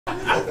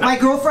My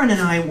girlfriend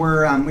and I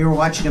were we were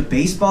watching a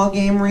baseball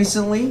game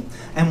recently,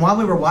 and while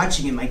we were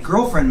watching it, my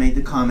girlfriend made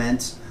the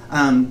comment,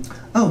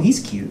 "Oh, he's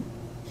cute,"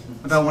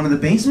 about one of the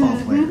baseball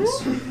players.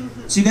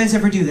 So you guys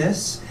ever do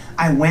this?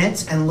 I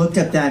went and looked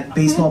up that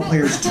baseball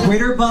player's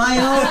Twitter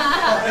bio,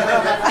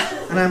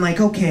 and I'm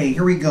like, okay,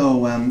 here we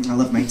go. I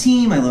love my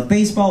team, I love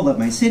baseball, love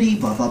my city,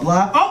 blah, blah,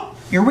 blah. Oh,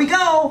 here we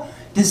go.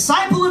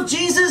 Disciple of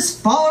Jesus,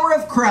 follower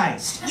of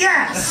Christ.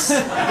 Yes!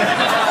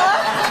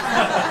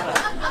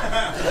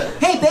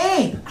 Hey,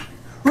 babe,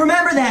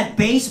 remember that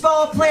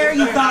baseball player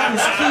you thought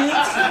was cute?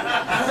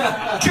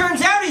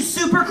 Turns out he's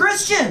super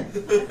Christian.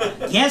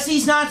 Guess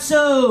he's not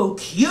so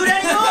cute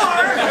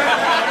anymore.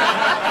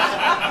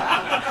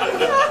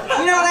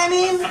 You know what I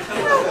mean?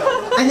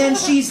 And then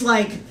she's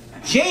like,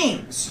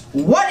 James,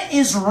 what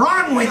is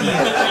wrong with you?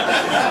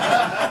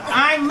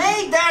 I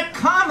made that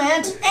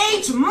comment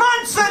 8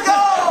 months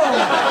ago!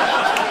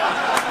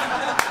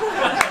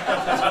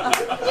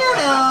 You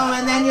know,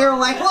 and then you're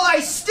like, well, I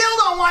still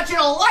don't want you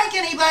to like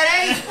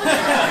anybody!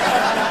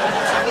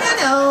 You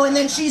know, and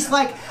then she's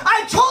like,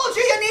 I told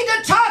you you need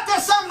to talk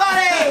to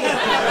somebody!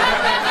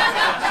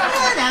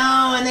 You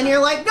know, and then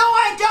you're like, no,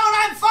 I don't,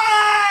 I'm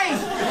fine!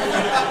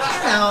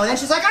 You know, and then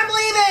she's like, I'm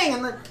leaving!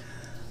 And look,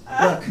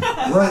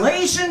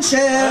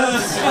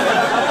 relationships.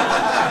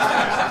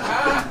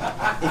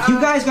 If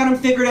you guys got them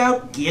figured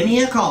out, give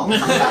me a call.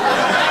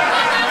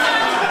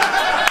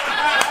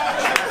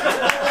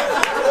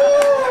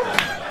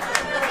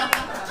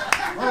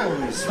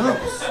 Holy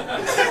smokes.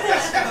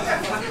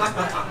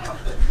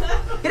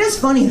 It is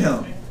funny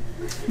though,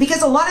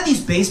 because a lot of these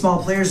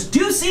baseball players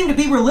do seem to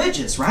be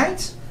religious,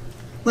 right?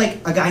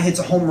 Like a guy hits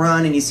a home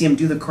run and you see him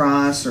do the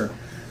cross, or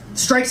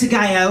strikes a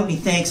guy out and he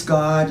thanks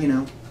God, you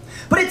know.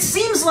 But it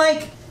seems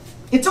like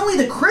it's only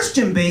the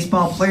Christian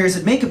baseball players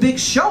that make a big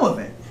show of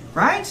it,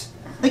 right?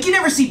 Like you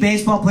never see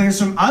baseball players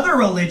from other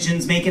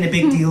religions making a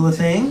big deal of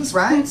things,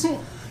 right?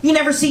 You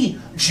never see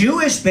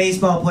Jewish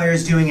baseball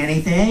players doing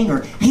anything,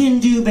 or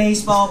Hindu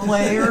baseball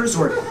players,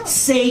 or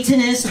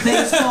Satanist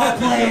baseball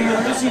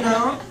players, you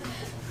know?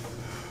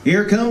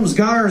 Here comes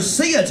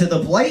Garcia to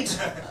the plate,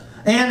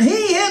 and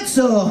he hits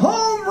a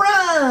home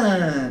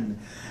run!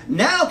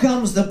 Now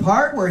comes the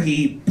part where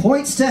he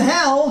points to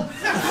hell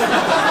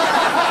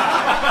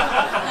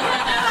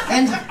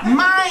and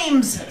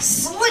mimes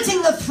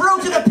slitting the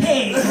throat of a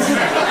pig.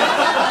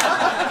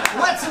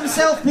 Lets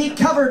himself be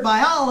covered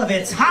by all of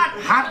its hot,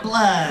 hot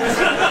blood.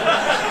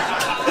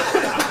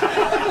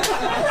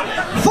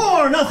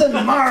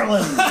 4-0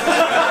 Marlins.